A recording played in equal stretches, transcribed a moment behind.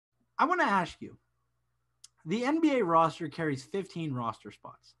I want to ask you, the NBA roster carries 15 roster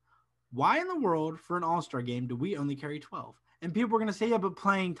spots. Why in the world for an all-star game do we only carry 12? And people are going to say, yeah, but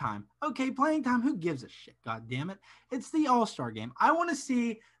playing time. Okay, playing time, who gives a shit? God damn it. It's the all-star game. I want to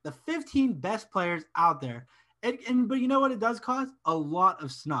see the 15 best players out there. But you know what it does cause? A lot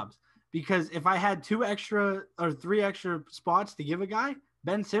of snubs. Because if I had 3 extra spots to give a guy,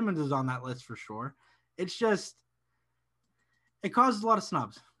 Ben Simmons is on that list for sure. It's just, it causes a lot of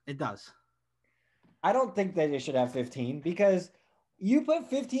snubs. It does. I don't think that they should have 15 because you put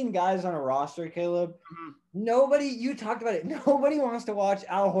 15 guys on a roster, Caleb. Mhm. Nobody, you talked about it. Nobody wants to watch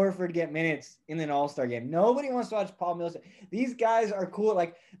Al Horford get minutes in an all-star game. Nobody wants to watch Paul Millsap. These guys are cool.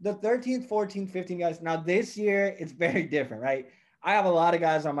 Like the 13th, 14th, 15 guys. Now this year, it's very different, right? I have a lot of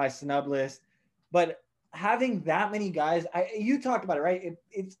guys on my snub list, but having that many guys, you talked about it, right?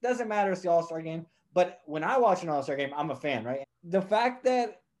 It doesn't matter. It's the all-star game. But when I watch an all-star game, I'm a fan, right? The fact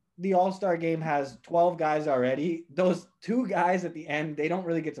that the All-Star game has 12 guys already. Those 2 guys at the end, they don't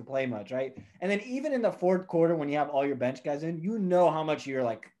really get to play much, right? And then even in the fourth quarter, when you have all your bench guys in, you know how much you're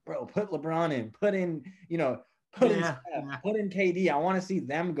like, bro, put LeBron in, put in, put in Yeah, Steph, yeah. put in KD. I want to see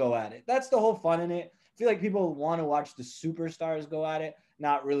them go at it. That's the whole fun in it. I feel like people want to watch the superstars go at it,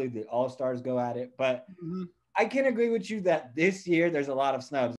 not really the all-stars go at it. But Mhm. I can agree with you that this year there's a lot of snubs.